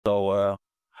So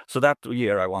that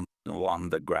year I won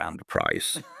the grand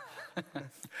prize.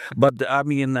 But I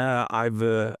mean, I've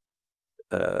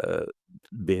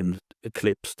been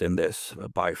eclipsed in this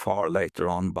by far later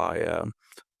on by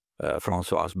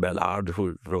François Bellard,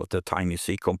 who wrote a tiny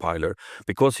C compiler,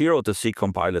 because he wrote a C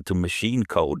compiler to machine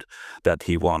code that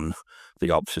he won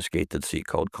the obfuscated C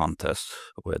code contest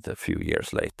with a few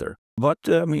years later. But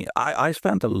I mean, I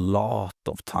spent a lot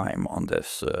of time on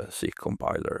this C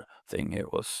compiler thing.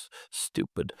 It was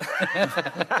stupid.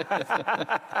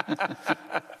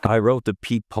 I wrote a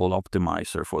peephole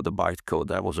optimizer for the bytecode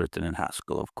that was written in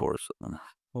Haskell, of course.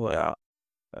 Well,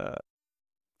 Yeah.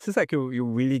 seems like you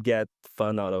really get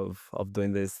fun out of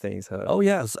doing these things, huh? Oh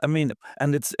yes, I mean,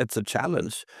 and it's a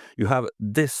challenge. You have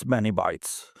this many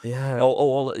bytes. Yeah.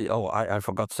 I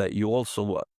forgot to say,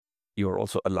 you're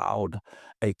also allowed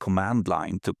a command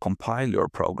line to compile your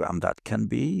program that can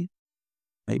be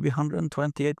maybe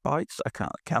 128 bytes. I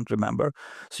can't remember.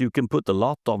 So you can put a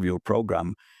lot of your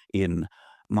program in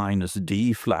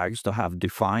 -d flags to have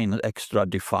extra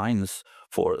defines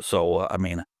for. So I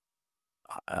mean,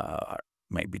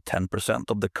 maybe 10%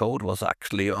 of the code was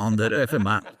actually on the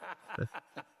FMA.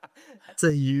 That's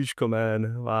a huge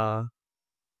command. Wow.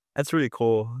 That's really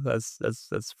cool.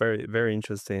 That's very, very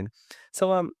interesting.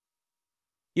 So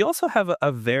you also have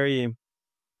a very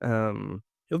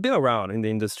you've been around in the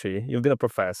industry. You've been a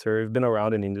professor, you've been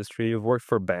around in industry, you've worked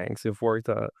for banks, you've worked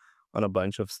on a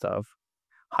bunch of stuff.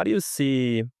 How do you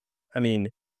see, I mean,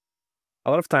 a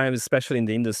lot of times, especially in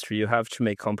the industry, you have to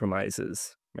make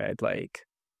compromises, right? Like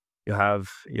you have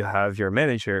your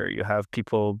manager, you have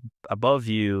people above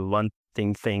you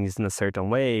wanting things in a certain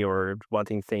way or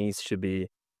wanting things to be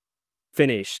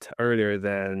finished earlier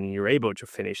than you're able to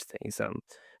finish things.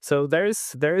 So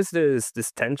there's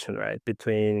this tension, right,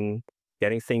 between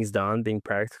getting things done, being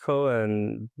practical,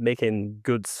 and making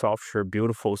good software,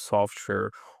 beautiful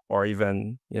software, or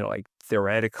even like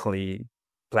theoretically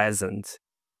pleasant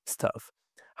stuff.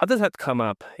 How does that come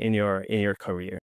up in your career?